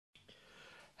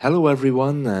Hello,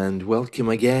 everyone, and welcome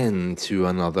again to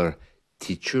another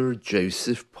Teacher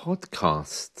Joseph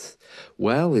podcast.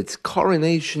 Well, it's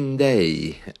Coronation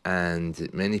Day,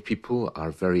 and many people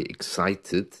are very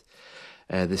excited.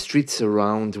 The streets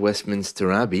around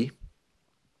Westminster Abbey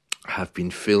have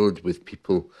been filled with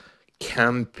people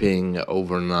camping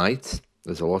overnight.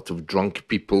 There's a lot of drunk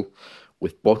people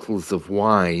with bottles of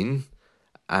wine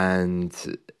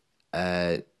and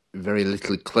very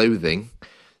little clothing,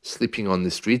 sleeping on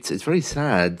the streets. It's very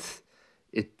sad.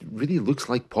 It really looks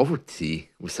like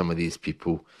poverty with some of these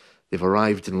people. They've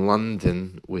arrived in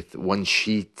London with one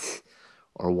sheet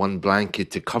or one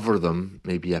blanket to cover them,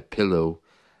 maybe a pillow,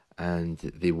 and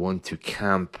they want to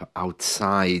camp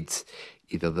outside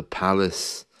either the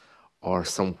palace or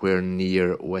somewhere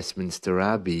near Westminster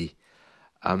Abbey.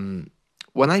 When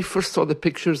I first saw the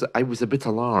pictures, I was a bit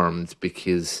alarmed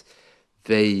because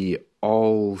they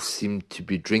all seem to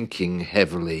be drinking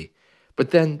heavily. But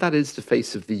then that is the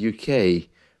face of the UK.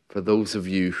 For those of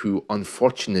you who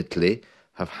unfortunately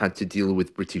have had to deal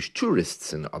with British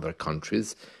tourists in other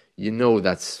countries, you know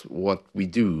that's what we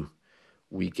do.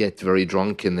 We get very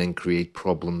drunk and then create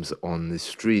problems on the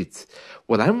street.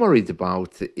 What I'm worried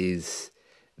about is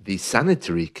the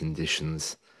sanitary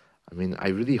conditions. I mean, I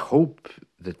really hope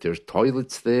that there's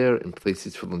toilets there and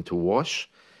places for them to wash.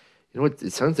 You know,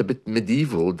 it sounds a bit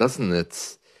medieval, doesn't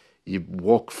it? You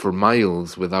walk for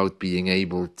miles without being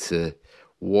able to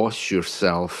wash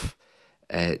yourself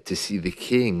to see the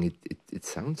king. It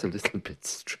sounds a little bit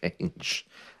strange.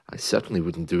 I certainly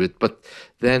wouldn't do it. But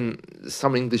then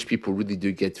some English people really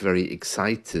do get very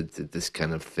excited at this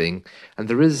kind of thing. And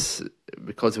there is,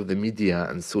 because of the media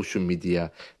and social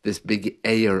media, this big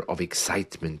air of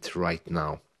excitement right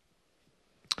now.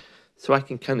 So I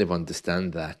can kind of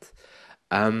understand that.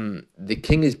 The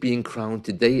king is being crowned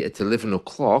today at 11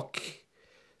 o'clock.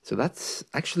 So that's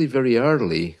actually very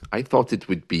early. I thought it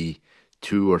would be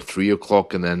 2 or 3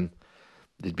 o'clock and then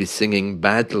they'd be singing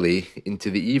badly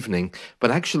into the evening.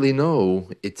 But actually, no,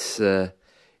 it's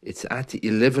at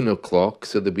 11 o'clock.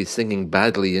 So they'll be singing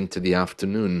badly into the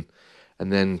afternoon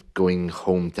and then going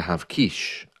home to have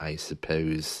quiche, I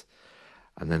suppose.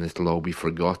 And then it'll all be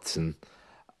forgotten.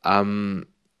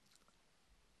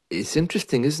 It's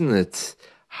interesting, isn't it,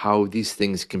 how these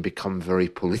things can become very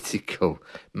political.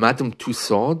 Madame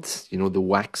Tussauds, you know, the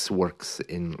waxworks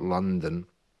in London,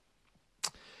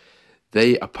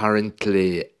 they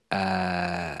apparently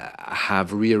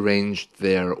have rearranged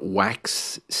their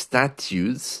wax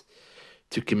statues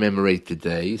to commemorate the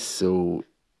day. So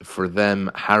for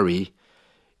them, Harry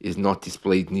is not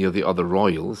displayed near the other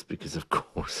royals because, of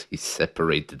course, he's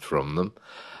separated from them.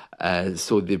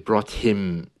 So they brought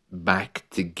him back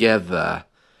together,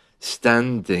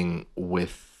 standing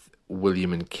with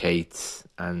William and Kate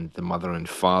and the mother and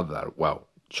father. Well,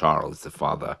 Charles, the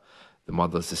father. The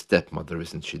mother's the stepmother,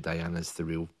 isn't she? Diana's the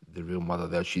real mother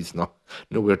there. She's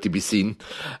nowhere to be seen.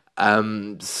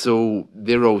 So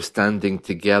they're all standing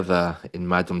together in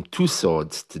Madame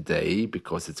Tussauds today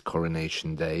because it's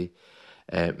Coronation Day.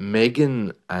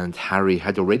 Meghan and Harry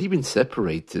had already been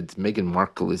separated. Meghan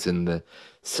Markle is in the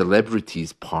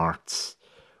celebrities parts,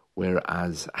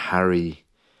 whereas Harry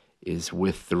is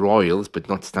with the royals but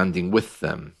not standing with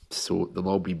them. So they'll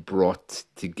all be brought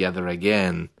together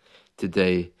again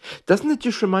today. Doesn't it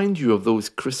just remind you of those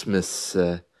Christmas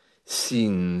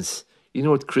scenes? You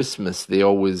know, at Christmas they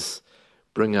always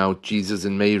bring out Jesus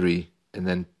and Mary and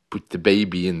then put the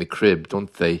baby in the crib,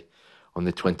 don't they, on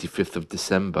the 25th of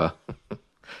December?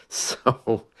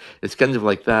 So it's kind of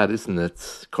like that, isn't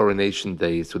it? Coronation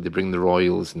Day, so they bring the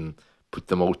royals and put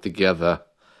them all together.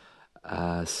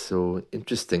 So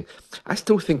interesting. I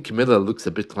still think Camilla looks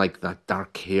a bit like that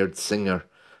dark-haired singer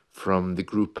from the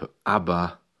group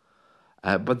ABBA.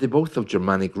 But they both have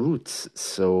Germanic roots,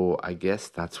 so I guess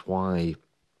that's why.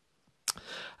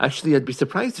 Actually, I'd be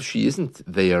surprised if she isn't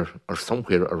there or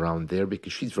somewhere around there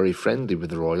because she's very friendly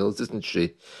with the royals, isn't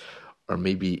she? Or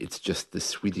maybe it's just the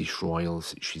Swedish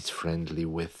royals she's friendly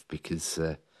with because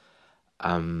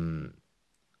ABBA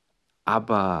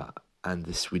and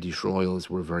the Swedish royals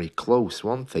were very close,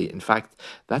 weren't they? In fact,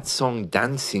 that song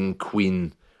Dancing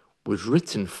Queen was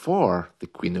written for the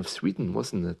Queen of Sweden,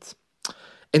 wasn't it?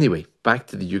 Anyway, back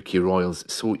to the UK royals.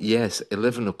 So yes,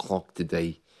 11 o'clock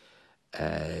today,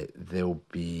 they'll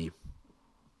be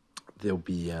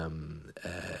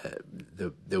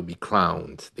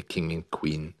crowned, the king and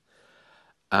queen.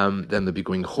 Then they'll be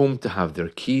going home to have their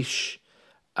quiche.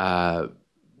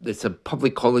 It's a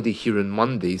public holiday here on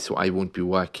Monday, so I won't be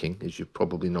working, as you've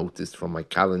probably noticed from my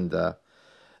calendar.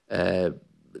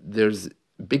 There's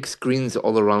big screens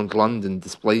all around London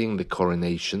displaying the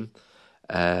coronation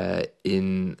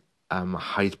in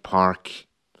Hyde Park,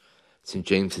 St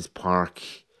James's Park,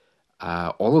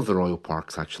 all of the royal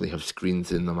parks actually have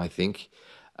screens in them, I think.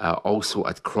 Also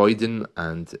at Croydon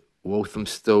and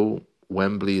Walthamstow,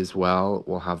 Wembley as well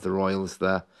will have the royals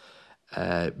there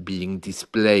being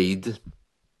displayed.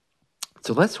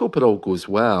 So let's hope it all goes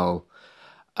well.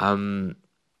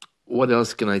 What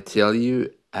else can I tell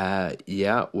you?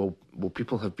 Well,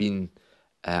 people have been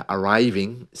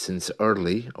arriving since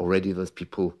early already. There's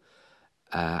people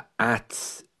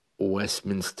at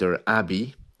Westminster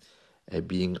Abbey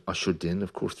being ushered in.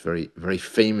 Of course, very, very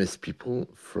famous people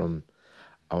from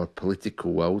our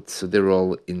political world. So they're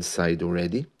all inside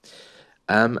already.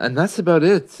 And that's about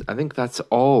it. I think that's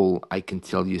all I can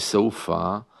tell you so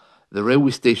far. The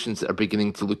railway stations are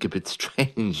beginning to look a bit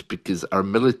strange because our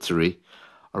military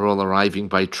are all arriving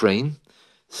by train.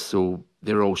 So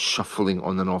they're all shuffling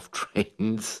on and off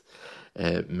trains.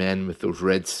 Men with those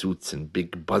red suits and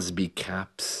big Busby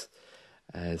caps.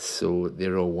 So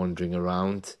they're all wandering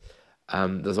around.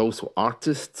 There's also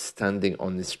artists standing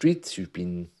on the streets who've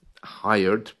been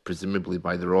hired, presumably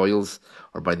by the royals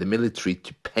or by the military,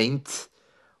 to paint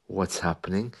what's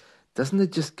happening. Doesn't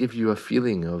it just give you a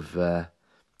feeling of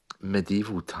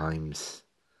medieval times?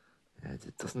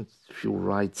 It doesn't feel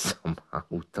right somehow,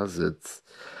 does it?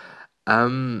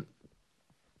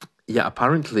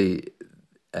 Apparently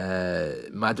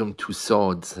Madame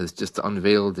Tussauds has just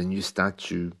unveiled a new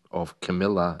statue of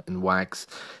Camilla in wax.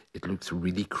 It looks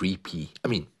really creepy. I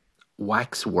mean,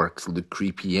 waxworks look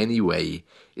creepy anyway,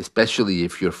 especially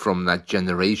if you're from that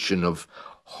generation of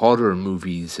horror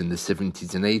movies in the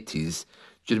 70s and 80s.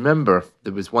 Do you remember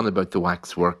there was one about the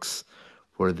waxworks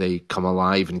where they come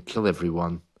alive and kill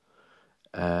everyone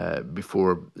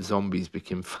before zombies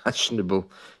became fashionable?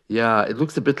 Yeah, it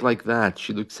looks a bit like that.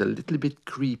 She looks a little bit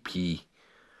creepy.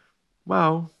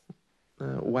 Well,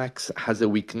 wax has a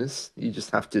weakness. You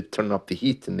just have to turn up the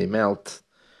heat and they melt.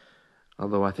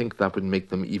 Although I think that would make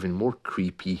them even more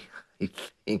creepy, I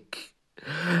think.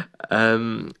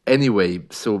 Anyway,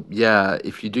 so yeah,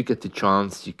 if you do get the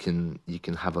chance, you can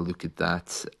have a look at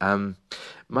that.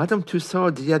 Madame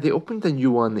Tussauds, yeah, they opened a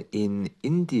new one in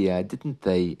India, didn't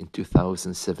they, in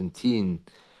 2017?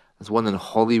 There's one in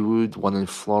Hollywood, one in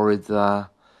Florida.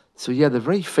 So yeah, they're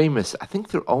very famous. I think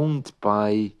they're owned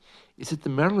by, is it the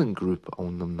Merlin Group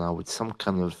own them now? It's some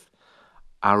kind of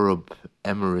Arab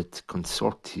Emirate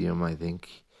consortium, I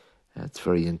think. It's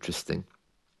very interesting.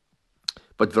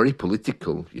 But very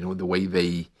political, the way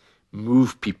they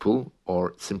move people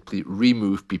or simply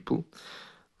remove people.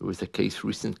 There was a case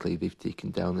recently, they've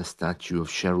taken down a statue of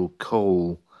Cheryl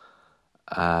Cole.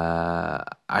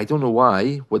 I don't know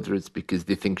why, whether it's because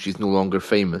they think she's no longer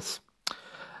famous.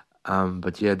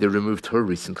 But yeah, they removed her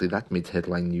recently. That made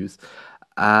headline news.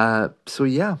 So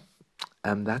yeah,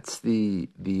 that's the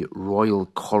royal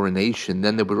coronation.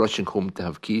 Then they'll be rushing home to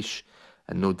have quiche,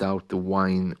 and no doubt the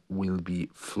wine will be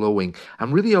flowing.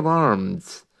 I'm really alarmed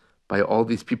by all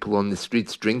these people on the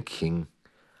streets drinking.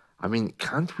 I mean,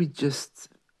 can't we just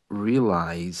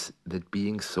realize that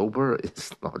being sober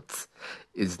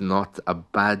is not a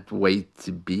bad way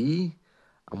to be?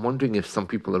 I'm wondering if some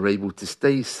people are able to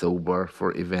stay sober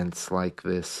for events like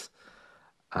this.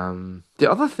 The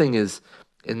other thing is,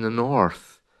 in the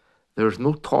north, there's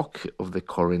no talk of the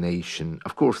coronation.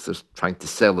 Of course, they're trying to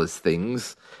sell us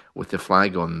things with the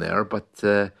flag on there, but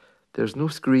there's no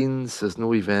screens, there's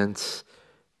no events.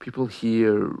 People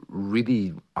here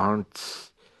really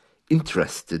aren't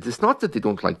interested. It's not that they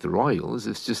don't like the royals,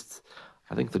 it's just,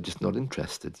 I think they're just not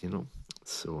interested,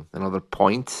 So, another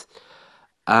point.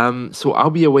 So I'll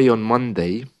be away on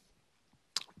Monday.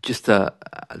 Just a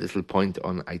little point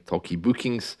on italki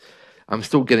bookings. I'm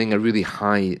still getting a really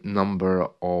high number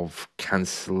of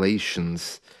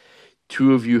cancellations.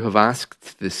 2 of you have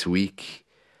asked this week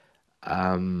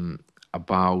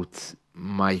about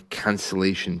my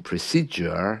cancellation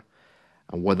procedure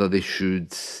and whether they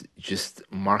should just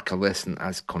mark a lesson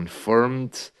as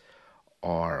confirmed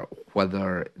or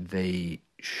whether they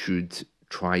should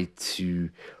try to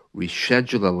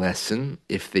reschedule a lesson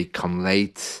if they come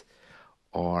late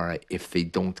or if they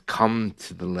don't come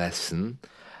to the lesson.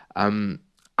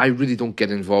 I really don't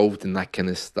get involved in that kind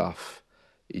of stuff.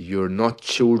 You're not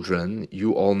children.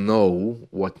 You all know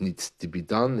what needs to be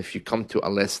done. If you come to a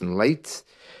lesson late,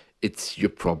 it's your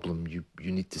problem. You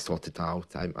need to sort it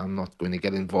out. I'm not going to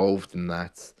get involved in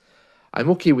that. I'm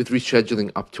okay with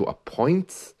rescheduling up to a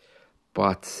point,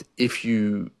 but if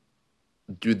you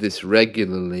do this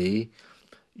regularly,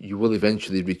 you will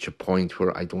eventually reach a point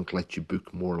where I don't let you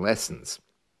book more lessons.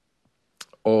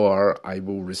 Or I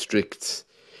will restrict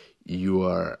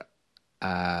your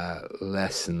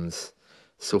lessons.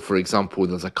 So, for example,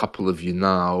 there's a couple of you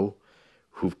now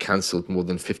who've cancelled more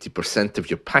than 50% of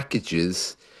your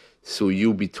packages. So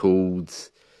you'll be told,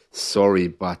 sorry,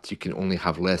 but you can only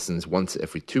have lessons once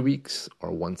every 2 weeks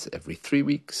or once every 3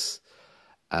 weeks,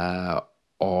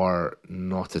 or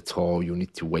not at all. You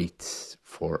need to wait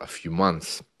for a few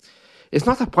months. It's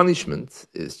not a punishment.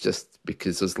 It's just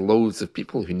because there's loads of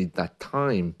people who need that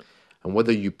time. And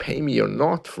whether you pay me or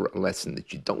not for a lesson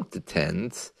that you don't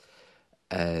attend,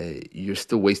 you're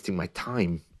still wasting my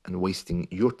time and wasting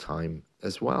your time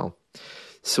as well.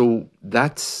 So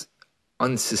that's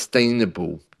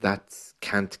unsustainable. That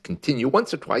can't continue.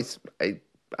 Once or twice,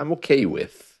 I'm okay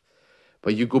with.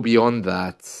 But you go beyond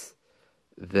that,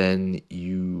 then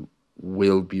you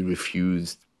will be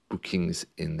refused bookings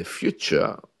in the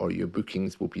future, or your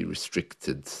bookings will be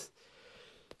restricted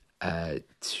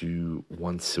to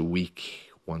once a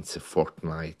week, once a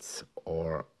fortnight,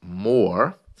 or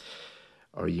more.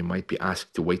 Or you might be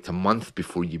asked to wait a month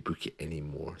before you book it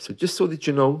anymore. So just so that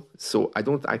you know, so I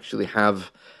don't actually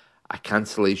have a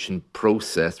cancellation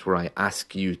process where I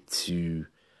ask you to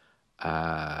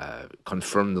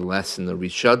confirm the lesson or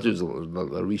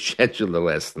reschedule the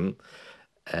lesson.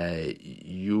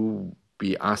 You'll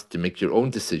be asked to make your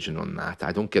own decision on that.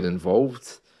 I don't get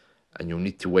involved, and you'll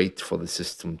need to wait for the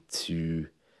system to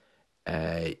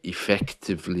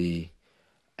effectively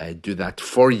do that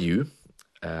for you.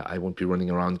 I won't be running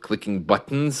around clicking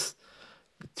buttons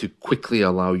to quickly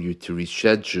allow you to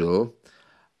reschedule.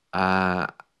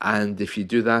 And if you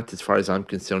do that, as far as I'm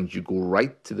concerned, you go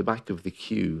right to the back of the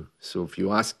queue. So if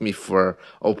you ask me for,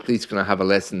 oh, please, can I have a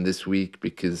lesson this week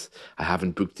because I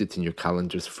haven't booked it and your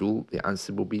calendar's full, the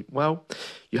answer will be, well,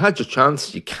 you had your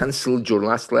chance, you cancelled your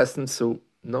last lesson, so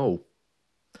no.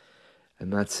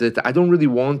 And that's it. I don't really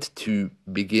want to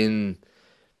begin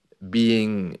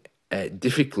being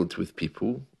difficult with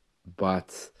people,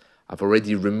 but I've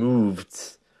already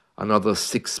removed another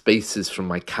 6 spaces from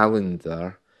my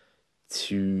calendar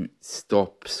to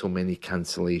stop so many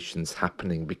cancellations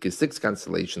happening, because 6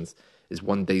 cancellations is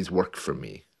 1 day's work for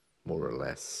me, more or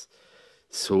less.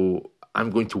 So I'm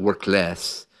going to work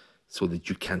less so that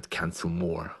you can't cancel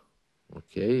more.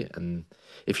 Okay, and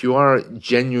if you are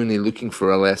genuinely looking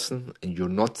for a lesson and you're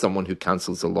not someone who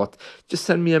cancels a lot, just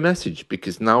send me a message,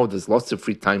 because now there's lots of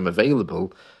free time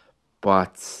available,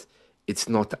 but it's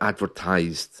not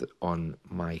advertised on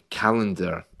my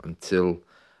calendar until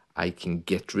I can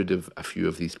get rid of a few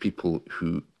of these people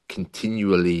who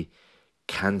continually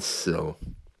cancel.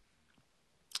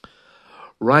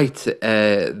 Right,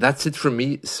 that's it from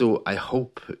me. So I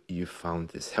hope you found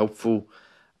this helpful,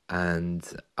 and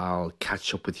I'll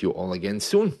catch up with you all again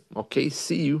soon. Okay,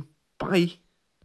 see you. Bye.